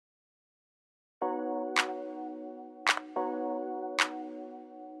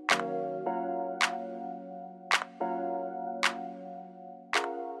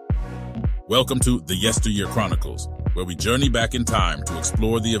Welcome to the Yesteryear Chronicles, where we journey back in time to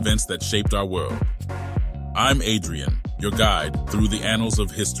explore the events that shaped our world. I'm Adrian, your guide through the annals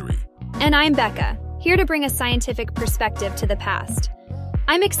of history. And I'm Becca, here to bring a scientific perspective to the past.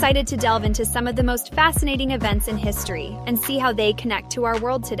 I'm excited to delve into some of the most fascinating events in history and see how they connect to our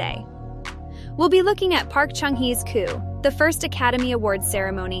world today. We'll be looking at Park Chung-hee's coup, the first Academy Awards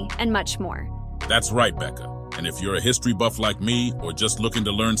ceremony, and much more. That's right, Becca. And if you're a history buff like me or just looking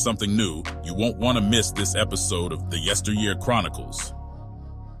to learn something new, you won't want to miss this episode of the Yesteryear Chronicles.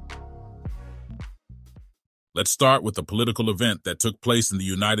 Let's start with a political event that took place in the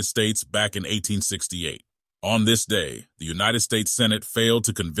United States back in 1868. On this day, the United States Senate failed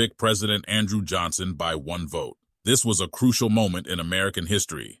to convict President Andrew Johnson by one vote. This was a crucial moment in American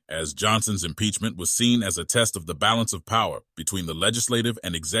history, as Johnson's impeachment was seen as a test of the balance of power between the legislative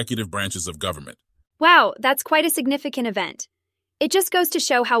and executive branches of government. Wow, that's quite a significant event. It just goes to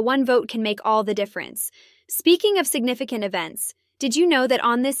show how one vote can make all the difference. Speaking of significant events, did you know that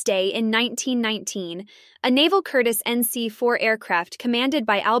on this day in 1919, a Naval Curtiss NC-4 aircraft commanded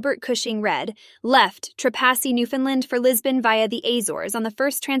by Albert Cushing Read left Trepassey, Newfoundland for Lisbon via the Azores on the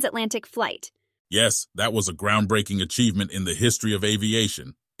first transatlantic flight? Yes, that was a groundbreaking achievement in the history of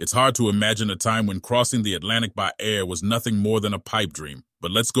aviation. It's hard to imagine a time when crossing the Atlantic by air was nothing more than a pipe dream.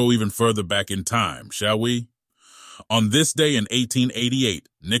 But let's go even further back in time, shall we? On this day in 1888,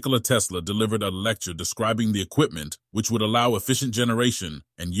 Nikola Tesla delivered a lecture describing the equipment which would allow efficient generation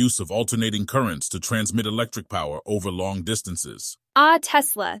and use of alternating currents to transmit electric power over long distances. Ah,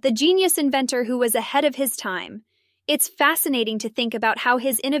 Tesla, the genius inventor who was ahead of his time. It's fascinating to think about how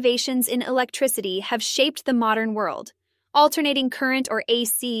his innovations in electricity have shaped the modern world. Alternating current, or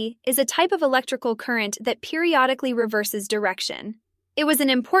AC, is a type of electrical current that periodically reverses direction. It was an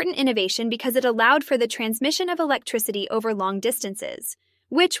important innovation because it allowed for the transmission of electricity over long distances,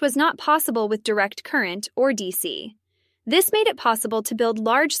 which was not possible with direct current, or DC. This made it possible to build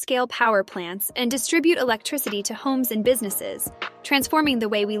large-scale power plants and distribute electricity to homes and businesses, transforming the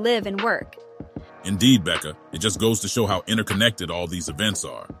way we live and work. Indeed, Becca, it just goes to show how interconnected all these events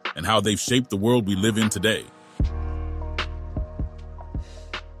are, and how they've shaped the world we live in today.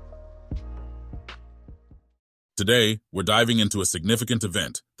 Today, we're diving into a significant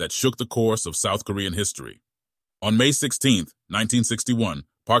event that shook the course of South Korean history. On May 16, 1961,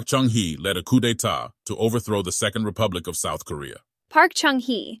 Park Chung-hee led a coup d'etat to overthrow the Second Republic of South Korea. Park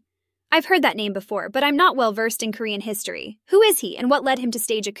Chung-hee. I've heard that name before, but I'm not well versed in Korean history. Who is he, and what led him to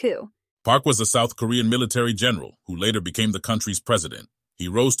stage a coup? Park was a South Korean military general who later became the country's president. He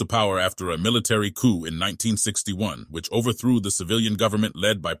rose to power after a military coup in 1961, which overthrew the civilian government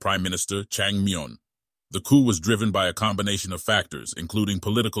led by Prime Minister Chang Myon. The coup was driven by a combination of factors, including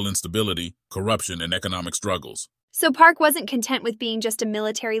political instability, corruption, and economic struggles. So Park wasn't content with being just a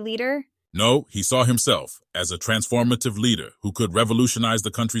military leader? No, he saw himself as a transformative leader who could revolutionize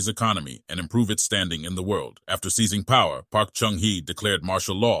the country's economy and improve its standing in the world. After seizing power, Park Chung-hee declared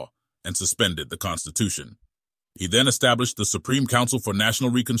martial law and suspended the constitution. He then established the Supreme Council for National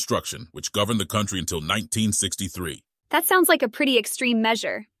Reconstruction, which governed the country until 1963. That sounds like a pretty extreme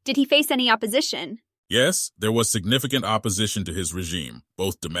measure. Did he face any opposition? Yes, there was significant opposition to his regime,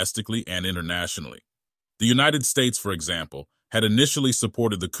 both domestically and internationally. The United States, for example, had initially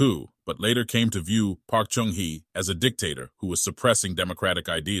supported the coup, but later came to view Park Chung-hee as a dictator who was suppressing democratic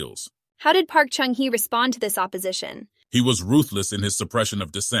ideals. How did Park Chung-hee respond to this opposition? He was ruthless in his suppression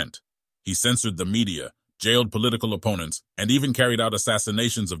of dissent. He censored the media, jailed political opponents, and even carried out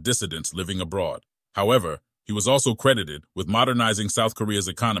assassinations of dissidents living abroad. However, he was also credited with modernizing South Korea's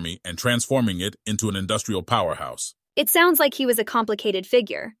economy and transforming it into an industrial powerhouse. It sounds like he was a complicated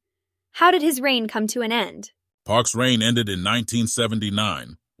figure. How did his reign come to an end? Park's reign ended in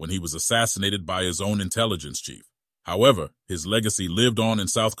 1979 when he was assassinated by his own intelligence chief. However, his legacy lived on in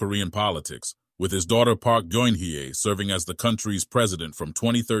South Korean politics, with his daughter Park Geun-hye serving as the country's president from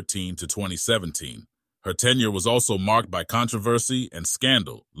 2013 to 2017. Her tenure was also marked by controversy and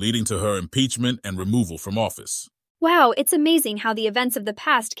scandal, leading to her impeachment and removal from office. Wow, it's amazing how the events of the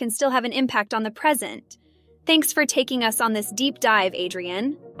past can still have an impact on the present. Thanks for taking us on this deep dive,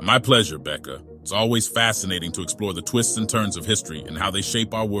 Adrian. My pleasure, Becca. It's always fascinating to explore the twists and turns of history and how they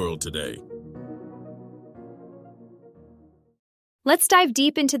shape our world today. Let's dive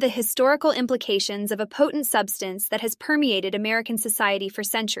deep into the historical implications of a potent substance that has permeated American society for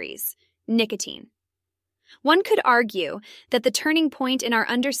centuries: nicotine. One could argue that the turning point in our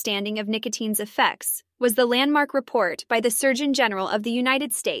understanding of nicotine's effects was the landmark report by the Surgeon General of the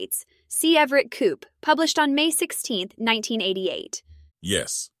United States, C. Everett Koop, published on May 16, 1988.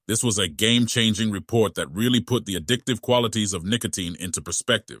 Yes, this was a game-changing report that really put the addictive qualities of nicotine into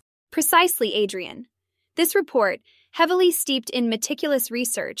perspective. Precisely, Adrian. This report, heavily steeped in meticulous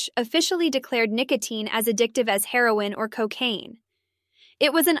research, officially declared nicotine as addictive as heroin or cocaine.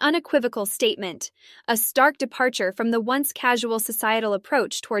 It was an unequivocal statement, a stark departure from the once casual societal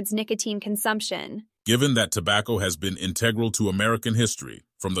approach towards nicotine consumption. Given that tobacco has been integral to American history,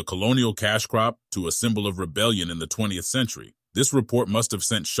 from the colonial cash crop to a symbol of rebellion in the 20th century, this report must have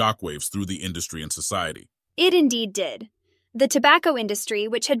sent shockwaves through the industry and society. It indeed did. The tobacco industry,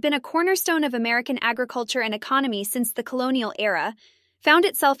 which had been a cornerstone of American agriculture and economy since the colonial era, found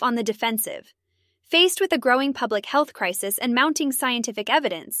itself on the defensive. Faced with a growing public health crisis and mounting scientific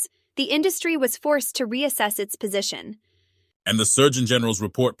evidence, the industry was forced to reassess its position. And the Surgeon General's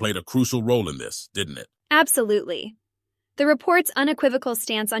report played a crucial role in this, didn't it? Absolutely. The report's unequivocal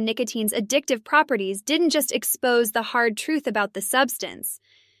stance on nicotine's addictive properties didn't just expose the hard truth about the substance.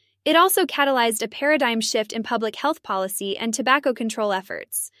 It also catalyzed a paradigm shift in public health policy and tobacco control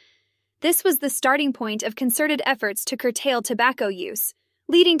efforts. This was the starting point of concerted efforts to curtail tobacco use,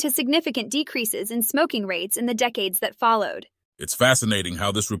 leading to significant decreases in smoking rates in the decades that followed. It's fascinating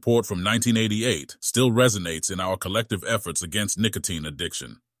how this report from 1988 still resonates in our collective efforts against nicotine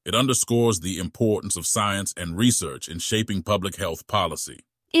addiction. It underscores the importance of science and research in shaping public health policy.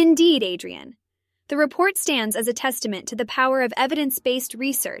 Indeed, Adrian. The report stands as a testament to the power of evidence-based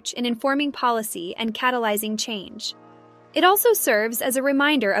research in informing policy and catalyzing change. It also serves as a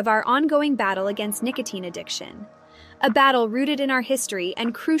reminder of our ongoing battle against nicotine addiction, a battle rooted in our history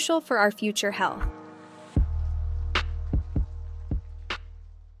and crucial for our future health.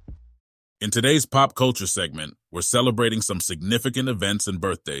 In today's pop culture segment, we're celebrating some significant events and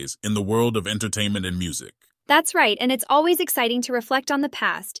birthdays in the world of entertainment and music. That's right, and it's always exciting to reflect on the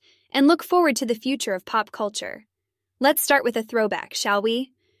past and look forward to the future of pop culture. Let's start with a throwback, shall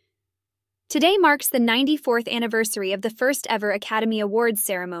we? Today marks the 94th anniversary of the first ever Academy Awards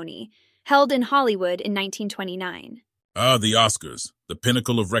ceremony, held in Hollywood in 1929. The Oscars, the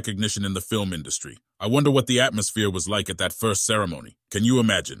pinnacle of recognition in the film industry. I wonder what the atmosphere was like at that first ceremony. Can you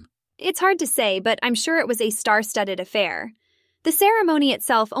imagine? It's hard to say, but I'm sure it was a star-studded affair. The ceremony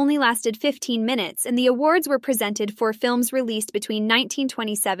itself only lasted 15 minutes, and the awards were presented for films released between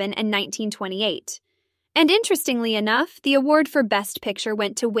 1927 and 1928. And interestingly enough, the award for Best Picture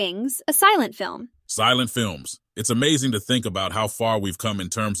went to Wings, a silent film. Silent films. It's amazing to think about how far we've come in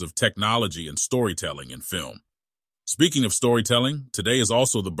terms of technology and storytelling in film. Speaking of storytelling, today is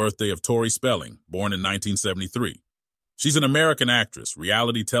also the birthday of Tori Spelling, born in 1973. She's an American actress,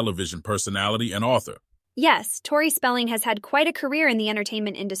 reality television personality, and author. Yes, Tori Spelling has had quite a career in the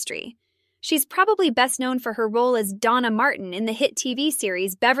entertainment industry. She's probably best known for her role as Donna Martin in the hit TV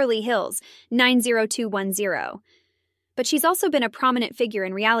series Beverly Hills 90210. But she's also been a prominent figure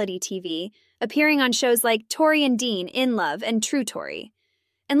in reality TV, appearing on shows like Tori and Dean, In Love, and True Tori.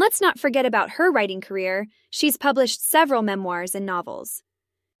 And let's not forget about her writing career. She's published several memoirs and novels.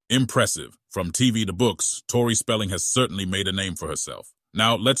 Impressive. From TV to books, Tori Spelling has certainly made a name for herself.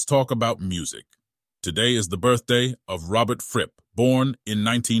 Now let's talk about music. Today is the birthday of Robert Fripp, born in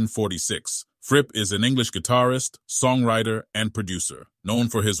 1946. Fripp is an English guitarist, songwriter, and producer, known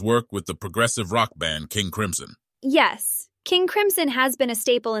for his work with the progressive rock band King Crimson. Yes, King Crimson has been a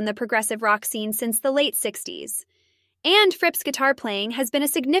staple in the progressive rock scene since the late 60s. And Fripp's guitar playing has been a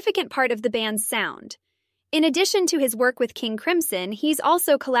significant part of the band's sound. In addition to his work with King Crimson, he's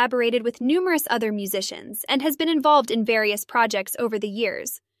also collaborated with numerous other musicians and has been involved in various projects over the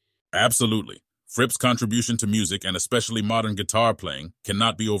years. Absolutely. Fripp's contribution to music, and especially modern guitar playing,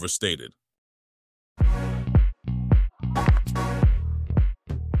 cannot be overstated.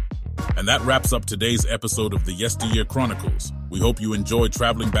 And that wraps up today's episode of the Yesteryear Chronicles. We hope you enjoyed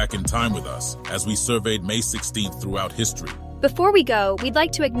traveling back in time with us as we surveyed May 16th throughout history. Before we go, we'd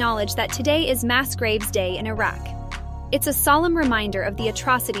like to acknowledge that today is Mass Graves Day in Iraq. It's a solemn reminder of the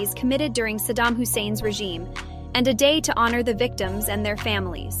atrocities committed during Saddam Hussein's regime, and a day to honor the victims and their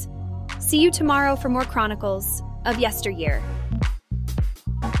families. See you tomorrow for more Chronicles of Yesteryear.